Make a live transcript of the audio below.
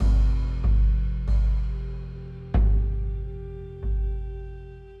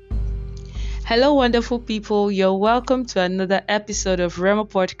Hello, wonderful people. You're welcome to another episode of Ruhamah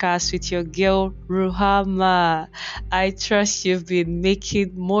Podcast with your girl, Ruhamah. I trust you've been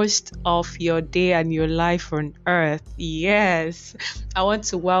making most of your day and your life on earth. Yes. I want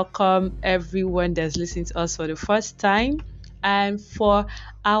to welcome everyone that's listening to us for the first time. And for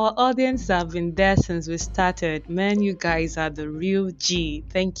our audience that have been there since we started, man, you guys are the real G.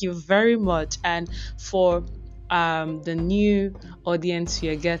 Thank you very much. And for the new audience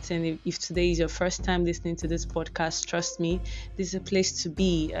you're getting, if today is your first time listening to this podcast, trust me, this is a place to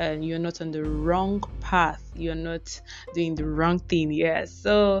be, and you're not on the wrong path, you're not doing the wrong thing. Yes,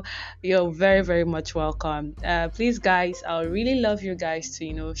 so you're very very much welcome. Please guys, I would really love you guys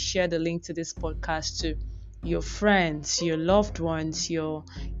to share the link to this podcast to your friends, your loved ones, your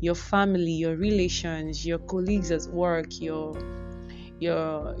family, your relations, your colleagues at work, your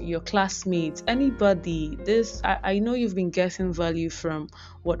classmates, anybody. I know you've been getting value from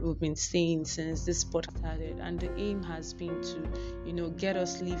what we've been saying since this podcast started, and the aim has been to get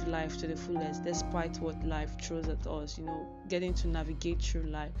us live life to the fullest despite what life throws at us, getting to navigate through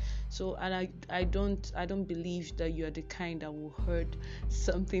life. So, and I don't believe that you're the kind that will hurt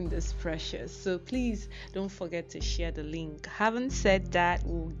something this precious. So please don't forget to share the link. Having said that,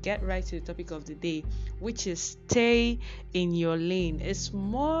 we'll get right to the topic of the day, which is stay in your lane. It's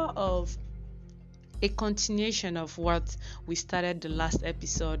more of a continuation of what we started the last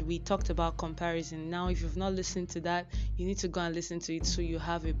episode. We talked about comparison. Now, if you've not listened to that, you need to go and listen to it so you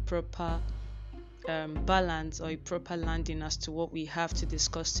have a proper balance or a proper landing as to what we have to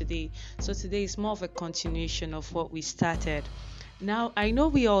discuss today. So today is more of a continuation of what we started. Now, I know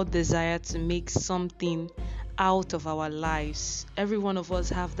we all desire to make something out of our lives. Every one of us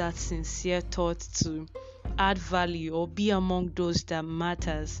have that sincere thought to add value or be among those that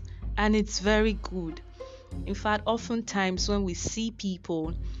matters, and it's very good. In fact, oftentimes when we see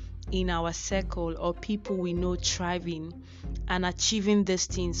people in our circle or people we know thriving and achieving these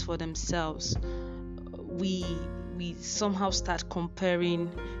things for themselves, we somehow start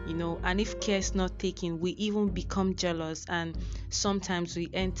comparing, and if care is not taken, we even become jealous, and sometimes we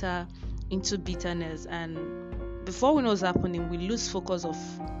enter into bitterness, and before we know what's happening, we lose focus of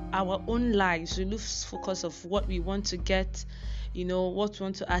our own lives. We lose focus of what we want to get, what we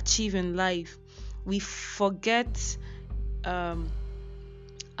want to achieve in life. We forget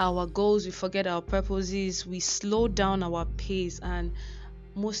our goals, we forget our purposes, we slow down our pace, and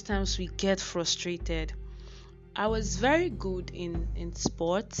most times we get frustrated. I was very good in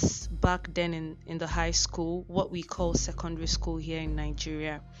sports back then in the high school, what we call secondary school here in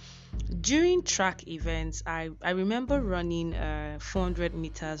Nigeria. During track events, I remember running a 400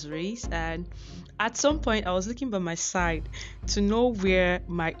 meters race, and at some point I was looking by my side to know where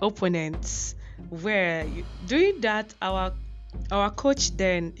my opponents were. Doing that, our coach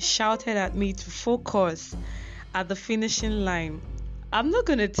then shouted at me to focus at the finishing line. I'm not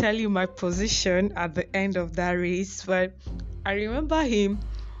going to tell you my position at the end of that race, but I remember him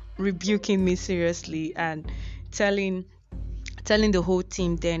rebuking me seriously and telling the whole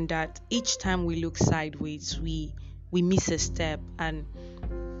team then that each time we look sideways, we miss a step, and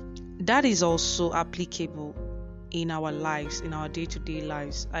that is also applicable in our lives, in our day-to-day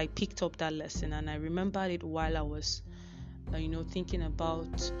lives. I picked up that lesson and I remembered it while I was thinking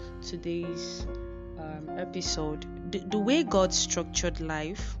about today's episode. The way God structured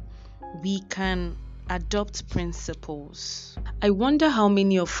life, we can adopt principles. I wonder how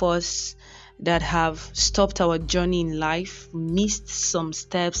many of us that have stopped our journey in life, missed some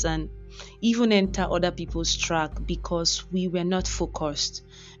steps, and even enter other people's track because we were not focused,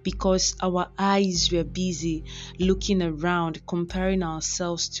 because our eyes were busy looking around, comparing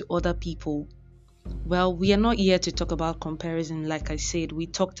ourselves to other people. Well, we are not here to talk about comparison. Like I said, we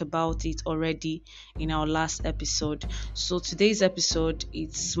talked about it already in our last episode. So today's episode,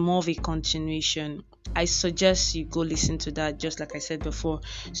 it's more of a continuation. I suggest you go listen to that, just like I said before.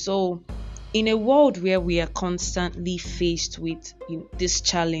 So in a world where we are constantly faced with this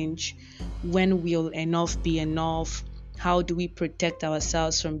challenge, when will enough be enough? How do we protect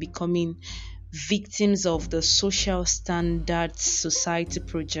ourselves from becoming victims of the social standards society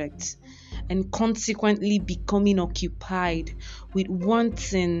projects, and consequently becoming occupied with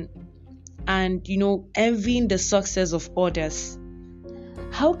wanting and envying the success of others?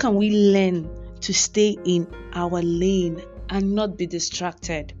 How can we learn to stay in our lane and not be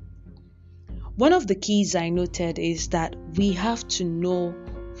distracted? One of the keys I noted is that we have to know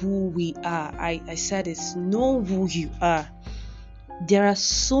who we are. I said it's know who you are. There are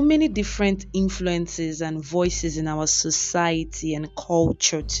so many different influences and voices in our society and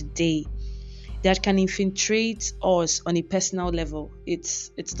culture today. that can infiltrate us on a personal level.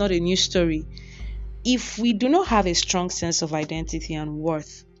 It's not a new story. If we do not have a strong sense of identity and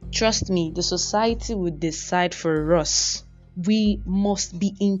worth, trust me, the society will decide for us. We must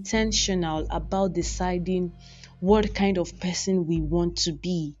be intentional about deciding what kind of person we want to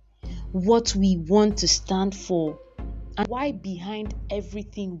be, what we want to stand for, and why behind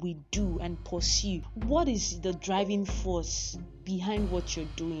everything we do and pursue. What is the driving force behind what you're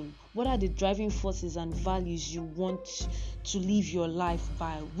doing? What are the driving forces and values you want to live your life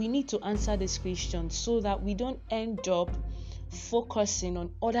by? We need to answer this question so that we don't end up focusing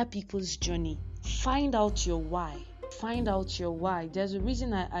on other people's journey. Find out your why. Find out your why. There's a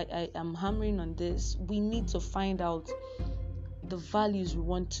reason I am hammering on this. We need to find out the values we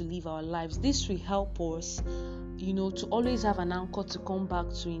want to live our lives. This will help us, to always have an anchor to come back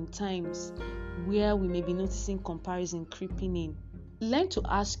to in times where we may be noticing comparison creeping in. Learn to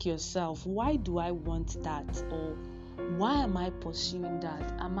ask yourself, why do I want that? Or why am I pursuing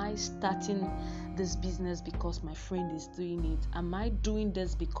that? Am I starting this business because my friend is doing it? Am I doing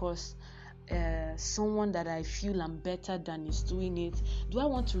this because someone that I feel I'm better than is doing it? Do I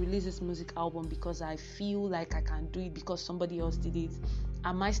want to release this music album because I feel like I can do it because somebody else did it?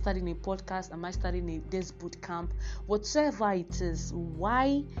 Am I starting a podcast? Am I starting this boot camp? Whatever it is,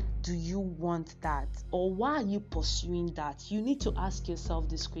 why do you want that? Or why are you pursuing that? You need to ask yourself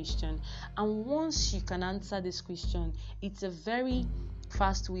this question. And once you can answer this question, it's a very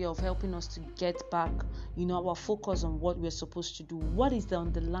fast way of helping us to get back, our focus on what we're supposed to do. What is the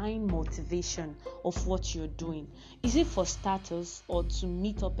underlying motivation of what you're doing? Is it for status or to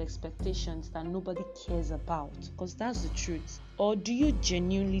meet up expectations that nobody cares about? Because that's the truth. Or do you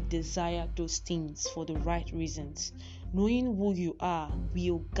genuinely desire those things for the right reasons? Knowing who you are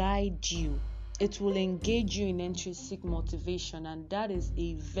will guide you. It will engage you in intrinsic motivation, and that is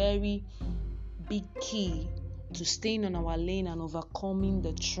a very big key to staying on our lane and overcoming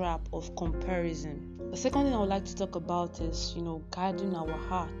the trap of comparison. The second thing I would like to talk about is, guarding our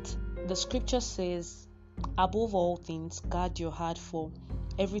heart. The scripture says, above all things, guard your heart, for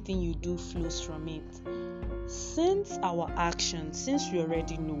everything you do flows from it. Since we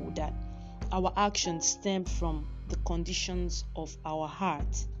already know that our actions stem from the conditions of our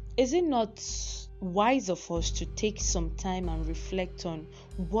heart, is it not wise of us to take some time and reflect on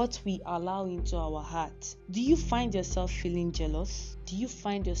what we allow into our heart? Do you find yourself feeling jealous? Do you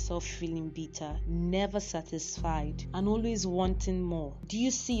find yourself feeling bitter, never satisfied, and always wanting more? Do you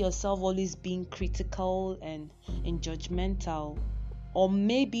see yourself always being critical and judgmental? Or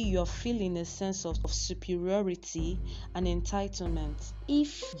maybe you're feeling a sense of superiority and entitlement.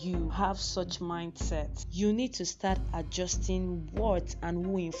 If you have such mindset, you need to start adjusting what and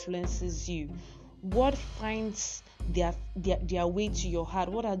who influences you. What finds their way to your heart?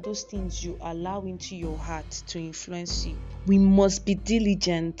 What are those things you allow into your heart to influence you? We must be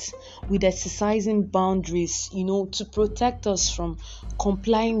diligent with exercising boundaries, to protect us from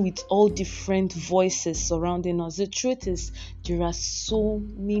complying with all different voices surrounding us. The truth is, there are so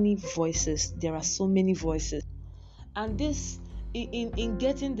many voices. And this, in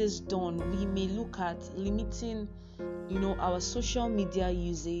getting this done, we may look at limiting, our social media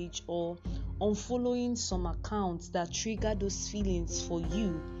usage, or unfollowing some accounts that trigger those feelings for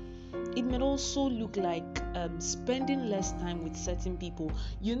you. It may also look like spending less time with certain people.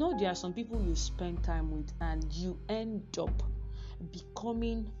 There are some people you spend time with and you end up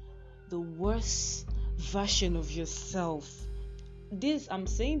becoming the worst version of yourself. I'm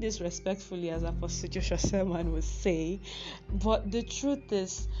saying this respectfully, as Apostle Joshua Selman would say, but the truth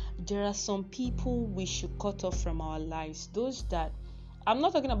is, there are some people we should cut off from our lives. Those that, I'm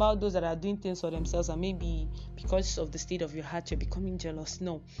not talking about those that are doing things for themselves and maybe because of the state of your heart you're becoming jealous.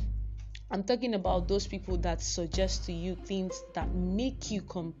 No, I'm talking about those people that suggest to you things that make you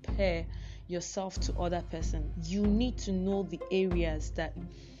compare yourself to other person. You need to know the areas that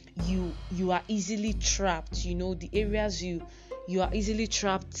you are easily trapped. The areas you are easily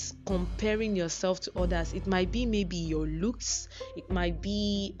trapped comparing yourself to others. It might be maybe your looks, it might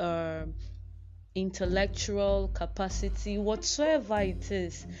be intellectual capacity, whatsoever it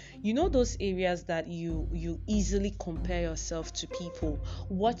is. Those areas that you easily compare yourself to people.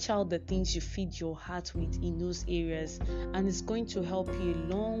 Watch out the things you feed your heart with in those areas, and it's going to help you a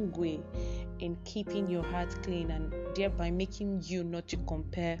long way in keeping your heart clean and thereby making you not to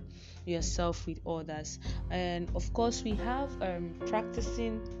compare yourself with others. And of course, we have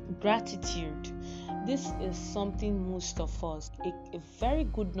practicing gratitude. This is something most of us, a very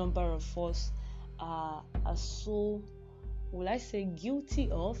good number of us, are so, will I say, guilty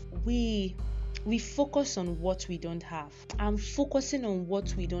of. We We focus on what we don't have, and focusing on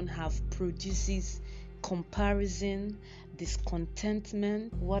what we don't have produces comparison,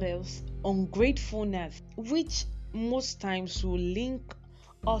 discontentment, what else? Ungratefulness, which most times will link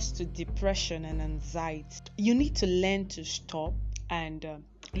us to depression and anxiety. You need to learn to stop and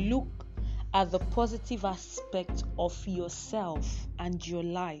look at the positive aspect of yourself and your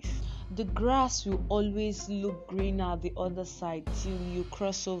life. The grass will always look greener on the other side till you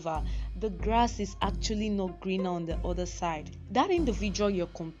cross over. The grass is actually not greener on the other side. That individual you're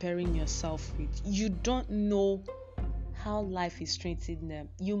comparing yourself with, you don't know how life is treating them.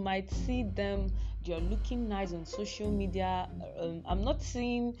 You might see them, they're looking nice on social media. I'm not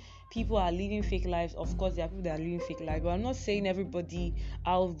saying people are living fake lives. Of course, there are people that are living fake lives, but I'm not saying everybody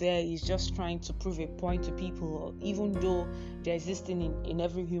out there is just trying to prove a point to people, even though they're existing in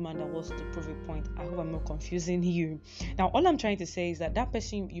every human that wants to prove a point. I hope I'm not confusing you. Now, all I'm trying to say is that that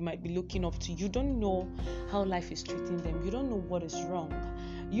person you might be looking up to, you don't know how life is treating them. You don't know what is wrong.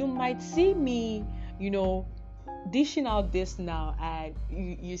 You might see me, dishing out this now, and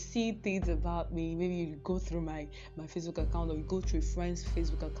you see things about me. Maybe you go through my Facebook account, or you go through a friend's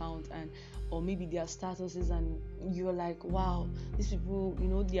Facebook account, and or maybe their statuses, and you're like, wow, these people,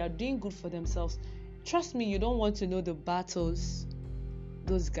 they are doing good for themselves. Trust me, you don't want to know the battles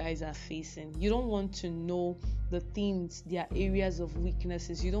those guys are facing. You don't want to know the things, their areas of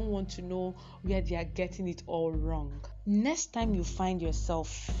weaknesses. You don't want to know where they are getting it all wrong. Next time you find yourself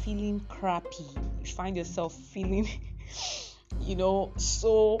feeling crappy, you find yourself feeling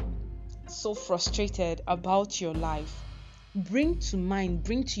so frustrated about your life, bring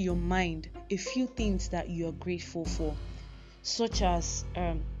to your mind a few things that you are grateful for, such as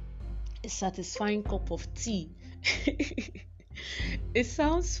a satisfying cup of tea. It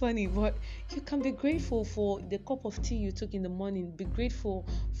sounds funny, but you can be grateful for the cup of tea you took in the morning. Be grateful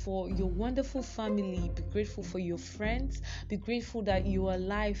for your wonderful family. Be grateful for your friends. Be grateful that you're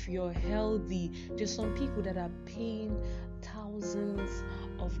alive, you're healthy. There's some people that are paying thousands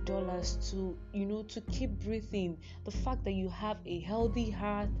of dollars to keep breathing. The fact that you have a healthy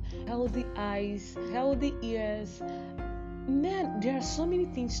heart, healthy eyes, healthy ears. Man, there are so many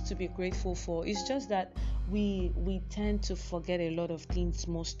things to be grateful for. It's just that we tend to forget a lot of things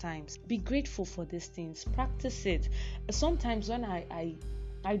most times. Be grateful for these things. Practice it. Sometimes when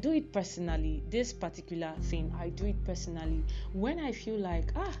I do it personally, this particular thing, I do it personally when I feel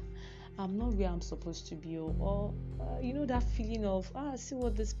like I'm not where I'm supposed to be, or that feeling of see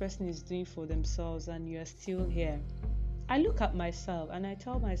what this person is doing for themselves and you're still here. I look at myself and I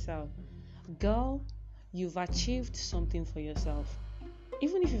tell myself, girl, you've achieved something for yourself.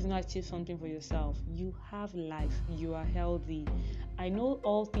 Even if you've not achieved something for yourself, you have life, you are healthy. I know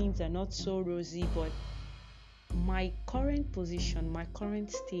all things are not so rosy, but my current position, my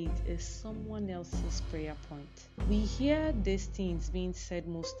current state is someone else's prayer point. We hear these things being said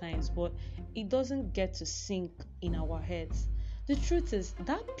most times, but it doesn't get to sink in our heads. The truth is,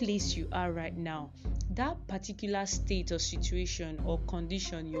 that place you are right now, that particular state or situation or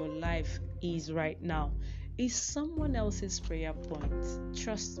condition your life is right now, is someone else's prayer point.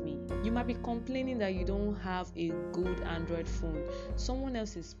 Trust me. You might be complaining that you don't have a good Android phone. Someone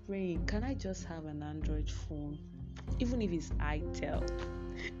else is praying, can I just have an Android phone? Even if it's itel.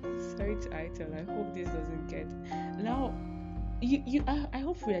 Sorry to itel. I hope this doesn't get. Now, I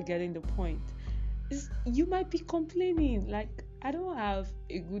hope we are getting the point. You might be complaining like, I don't have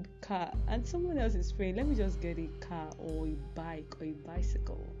a good car, and someone else is praying, let me just get a car or a bike or a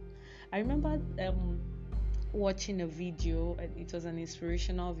bicycle. I remember watching a video, and it was an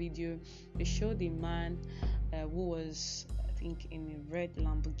inspirational video. They showed a man who was, I think, in a red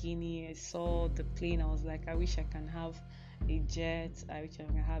Lamborghini. I saw the plane. I was like, I wish I can have a jet. I wish I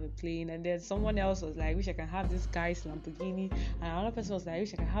can have a plane. And then someone else was like, I wish I can have this guy's Lamborghini. And another person was like, I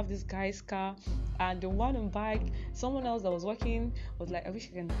wish I can have this guy's car. And the one on bike, someone else that was walking was like, I wish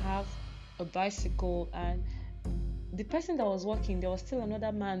I can have a bicycle. And the person that was walking, there was still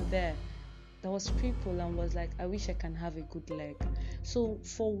another man there that was crippled and was like, I wish I can have a good leg. So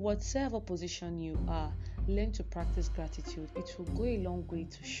for whatever position you are, learn to practice gratitude. It will go a long way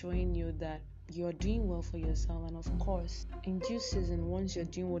to showing you that you're doing well for yourself. And of course, in due season, once you're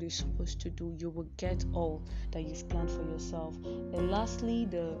doing what you're supposed to do, you will get all that you've planned for yourself. And lastly,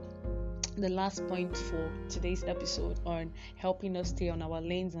 the last point for today's episode on helping us stay on our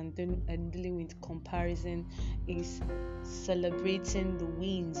lanes and dealing with comparison is celebrating the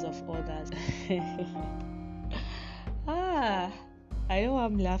wins of others. I know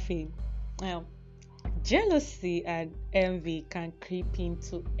I'm laughing. Now, jealousy and envy can creep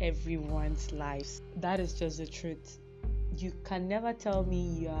into everyone's lives. That is just the truth. You can never tell me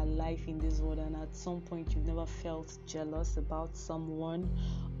you are alive in this world and at some point you've never felt jealous about someone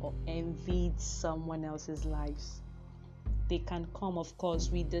or envied someone else's lives. They can come, of course.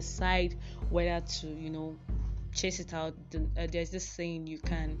 We decide whether to chase it out. There's this saying, you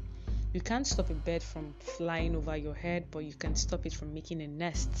can't stop a bird from flying over your head, but you can stop it from making a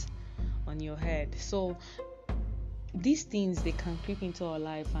nest on your head. So these things, they can creep into our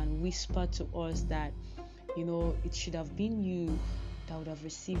life and whisper to us that it should have been you that would have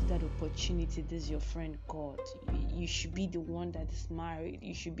received that opportunity. This is your friend God. You should be the one that is married.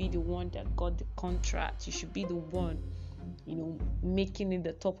 You should be the one that got the contract. You should be the one making it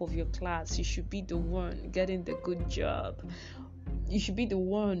the top of your class. You should be the one getting the good job. You should be the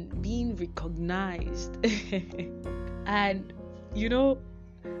one being recognized. And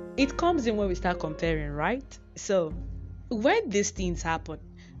it comes in when we start comparing, right? So when these things happen,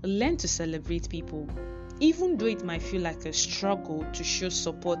 learn to celebrate people, even though it might feel like a struggle to show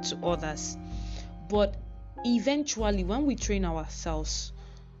support to others. But eventually, when we train ourselves,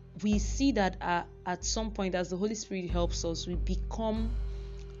 we see that at some point, as the Holy Spirit helps us, we become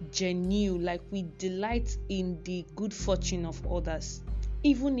genuine, like we delight in the good fortune of others.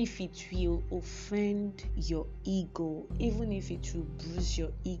 Even if it will offend your ego, even if it will bruise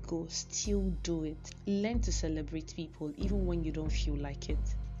your ego, still do it. Learn to celebrate people, even when you don't feel like it.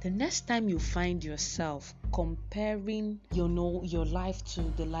 The next time you find yourself comparing your life to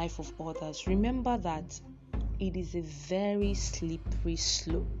the life of others, remember that it is a very slippery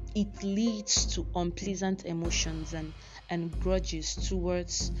slope. It leads to unpleasant emotions and grudges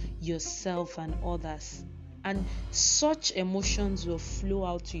towards yourself and others. And such emotions will flow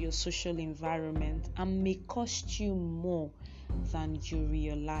out to your social environment and may cost you more than you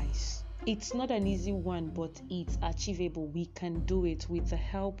realize. It's not an easy one, but it's achievable. We can do it with the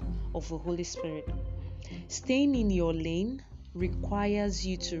help of the Holy Spirit. Staying in your lane requires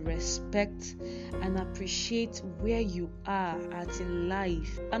you to respect and appreciate where you are at in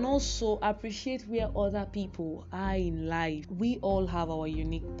life, and also appreciate where other people are in life. We all have our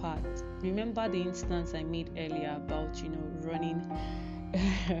unique path. Remember the instance I made earlier about running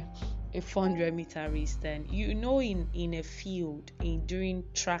a 400-meter race. Then in a field, during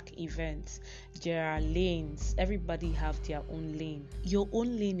track events, there are lanes. Everybody have their own lane. Your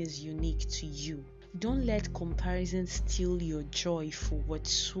own lane is unique to you. Don't let comparison steal your joy for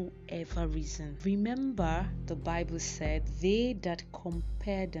whatsoever reason. Remember, the Bible said, they that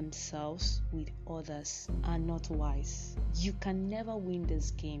compare themselves with others are not wise. You can never win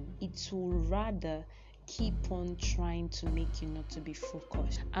this game. It will rather keep on trying to make you not to be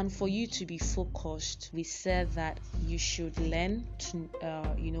focused. And for you to be focused, we said that you should learn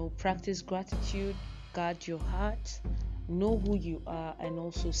to practice gratitude, guard your heart, know who you are, and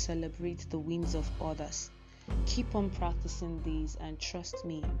also celebrate the wins of others. Keep on practicing these, and trust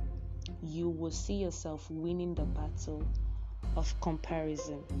me, you will see yourself winning the battle of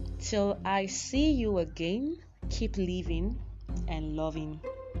comparison. Till I see you again, keep living and loving.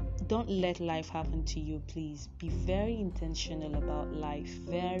 Don't let life happen to you, please. Be very intentional about life.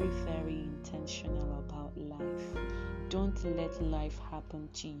 Very, very intentional about life. Don't let life happen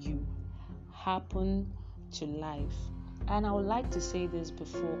to you. Happen to life. And I would like to say this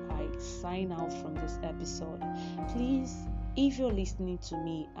before I sign out from this episode. Please, if you're listening to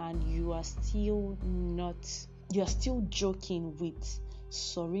me and you are still joking with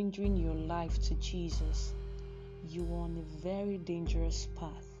surrendering your life to Jesus, you are on a very dangerous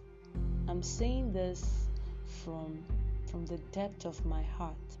path. I'm saying this from the depth of my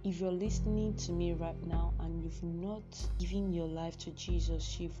heart. If you're listening to me right now and you've not given your life to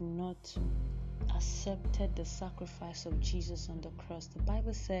Jesus, you've not accepted the sacrifice of Jesus on the cross, the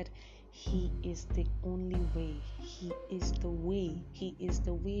Bible said He is the only way. He is the way. He is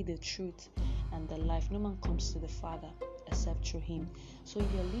the way, the truth, and the life. No man comes to the Father except through Him. So if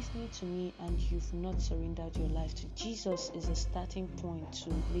you're listening to me and you've not surrendered your life to Jesus, is a starting point to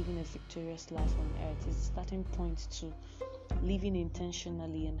living a victorious life on earth. It's a starting point to living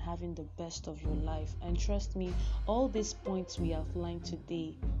intentionally and having the best of your life. And trust me, all these points we outlined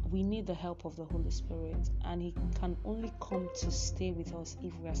today, we need the help of the Holy Spirit, and He can only come to stay with us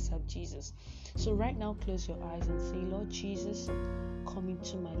if we accept Jesus. So right now, close your eyes and say, Lord Jesus, come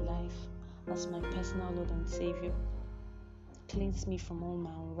into my life as my personal Lord and Savior. Cleanse me from all my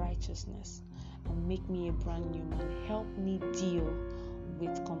unrighteousness and make me a brand new man. Help me deal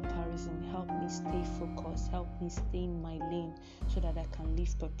with comparison. Help me stay focused. Help me stay in my lane so that I can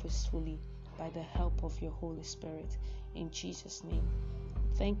live purposefully by the help of your Holy Spirit. In Jesus' name.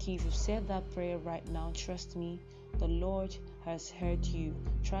 Thank you. If you said that prayer right now, trust me, The Lord has heard you.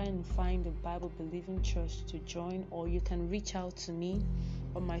 Try and find a Bible believing church to join, or you can reach out to me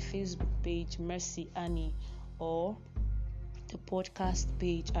on my Facebook page, Mercy Annie, or the podcast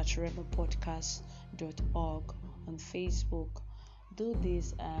page at rebelpodcast.org on Facebook. Do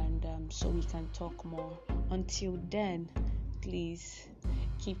this and so we can talk more. Until then, please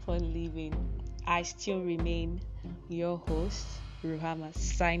keep on living. I still remain your host, Ruhamah,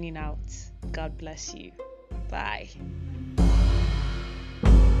 signing out. God bless you. Bye.